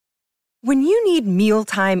When you need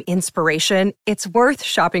mealtime inspiration, it's worth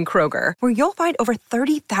shopping Kroger, where you'll find over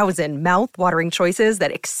 30,000 mouth-watering choices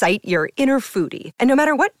that excite your inner foodie. And no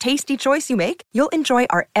matter what tasty choice you make, you'll enjoy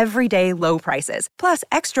our everyday low prices, plus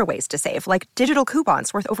extra ways to save, like digital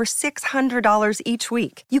coupons worth over $600 each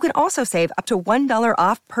week. You can also save up to $1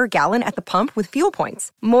 off per gallon at the pump with fuel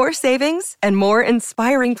points. More savings and more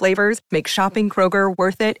inspiring flavors make shopping Kroger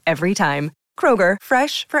worth it every time. Kroger,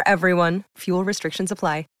 fresh for everyone. Fuel restrictions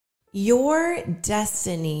apply. Your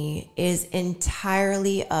destiny is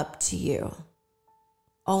entirely up to you.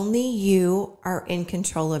 Only you are in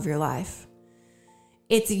control of your life.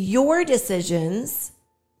 It's your decisions,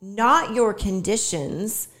 not your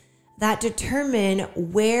conditions, that determine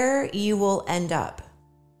where you will end up.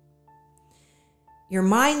 Your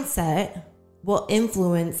mindset will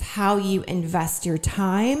influence how you invest your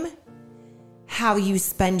time, how you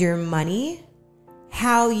spend your money,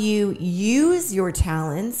 how you use your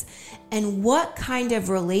talents, and what kind of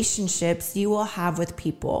relationships you will have with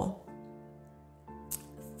people.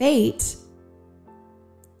 Fate,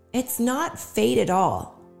 it's not fate at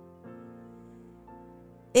all.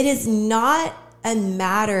 It is not a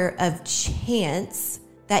matter of chance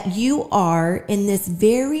that you are in this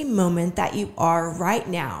very moment that you are right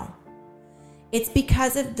now. It's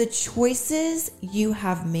because of the choices you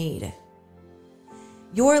have made.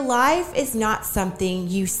 Your life is not something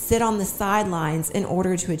you sit on the sidelines in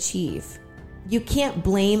order to achieve. You can't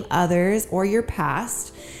blame others or your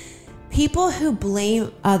past. People who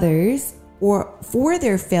blame others or for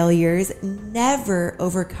their failures never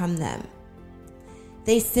overcome them.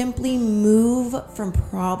 They simply move from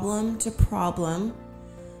problem to problem.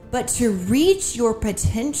 But to reach your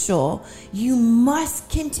potential, you must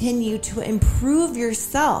continue to improve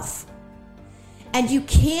yourself. And you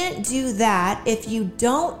can't do that if you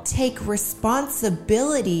don't take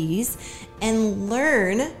responsibilities and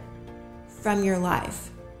learn from your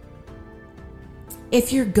life.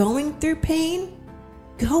 If you're going through pain,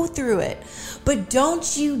 go through it. But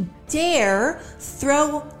don't you dare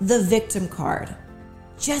throw the victim card.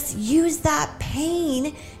 Just use that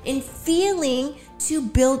pain and feeling to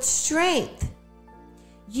build strength.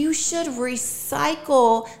 You should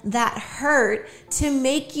recycle that hurt to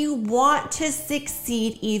make you want to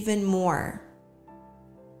succeed even more.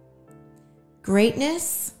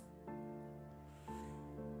 Greatness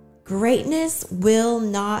will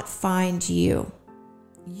not find you.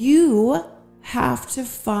 You have to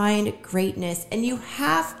find greatness, and you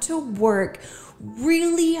have to work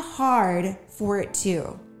really hard for it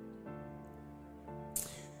too.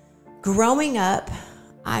 Growing up,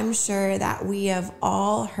 I'm sure that we have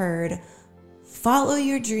all heard, follow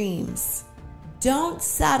your dreams. Don't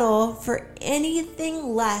settle for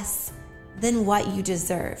anything less than what you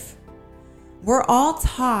deserve. We're all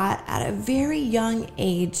taught at a very young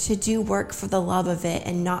age to do work for the love of it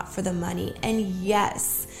and not for the money. And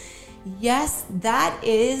yes, that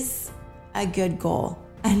is a good goal,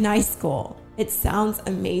 a nice goal. It sounds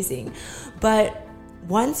amazing. But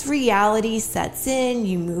once reality sets in,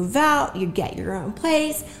 you move out, you get your own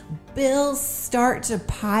place, bills start to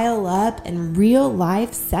pile up, and real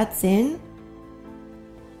life sets in,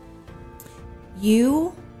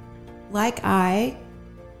 you, like I,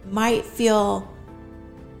 might feel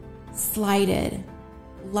slighted,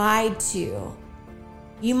 lied to.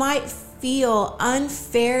 You might feel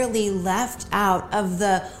unfairly left out of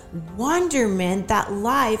the wonderment that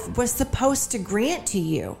life was supposed to grant to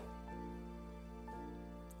you.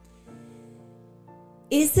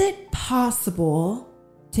 Is it possible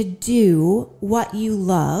to do what you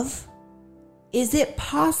love? Is it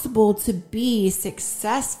possible to be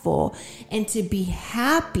successful and to be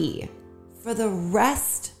happy for the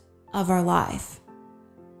rest of our life?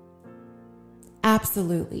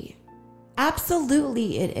 Absolutely.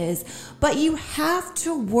 Absolutely it is. But you have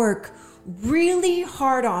to work really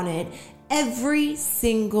hard on it every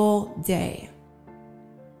single day.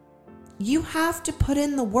 You have to put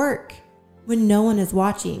in the work when no one is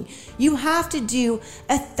watching. You have to do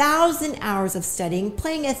 1,000 hours of studying,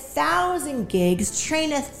 playing 1,000 gigs, train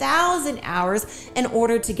 1,000 hours in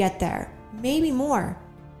order to get there. Maybe more.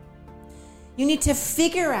 You need to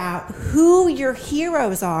figure out who your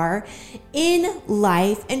heroes are in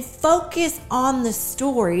life and focus on the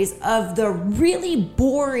stories of the really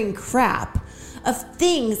boring crap of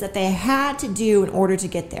things that they had to do in order to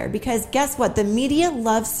get there. Because guess what? The media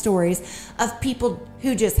loves stories of people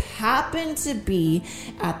who just happened to be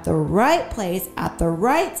at the right place at the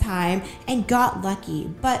right time and got lucky.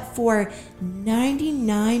 But for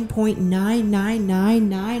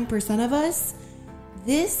 99.9999% of us,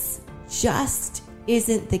 this just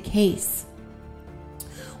isn't the case.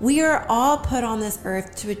 We are all put on this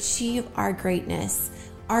earth to achieve our greatness,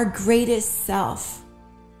 our greatest self.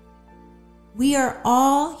 We are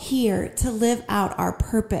all here to live out our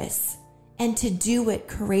purpose and to do it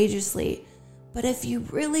courageously. But if you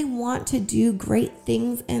really want to do great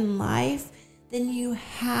things in life, then you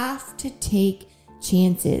have to take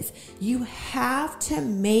chances. You have to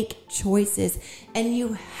make choices, and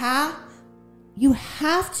you have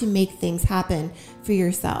to make things happen for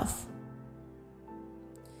yourself.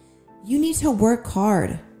 You need to work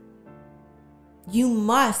hard. You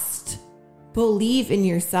must believe in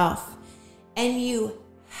yourself, and you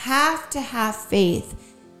have to have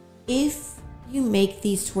faith if you make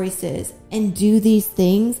these choices and do these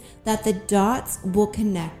things, that the dots will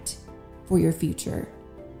connect for your future.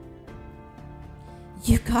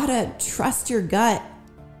 You gotta trust your gut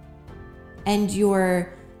and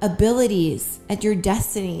your abilities and your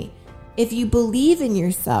destiny. If you believe in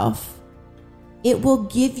yourself, it will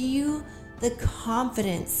give you the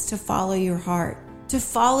confidence to follow your heart, to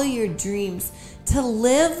follow your dreams, to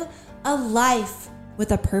live a life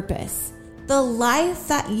with a purpose, the life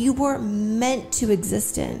that you were meant to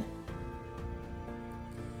exist in.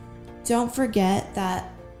 Don't forget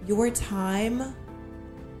that your time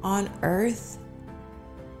on earth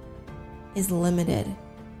is limited.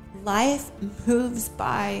 Life moves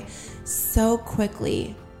by so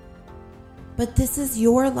quickly, but this is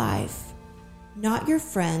your life, not your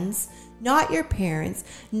friends, not your parents,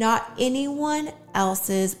 not anyone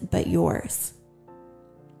else's but yours.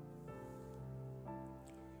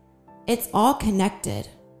 It's all connected.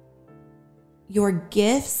 Your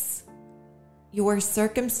gifts, your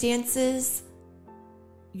circumstances,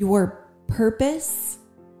 your purpose,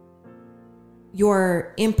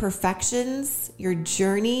 your imperfections, your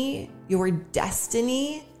journey, your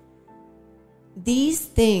destiny. These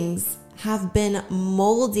things have been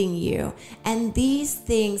molding you, and these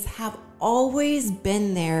things have always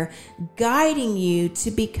been there, guiding you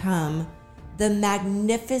to become the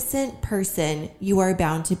magnificent person you are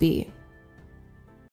bound to be.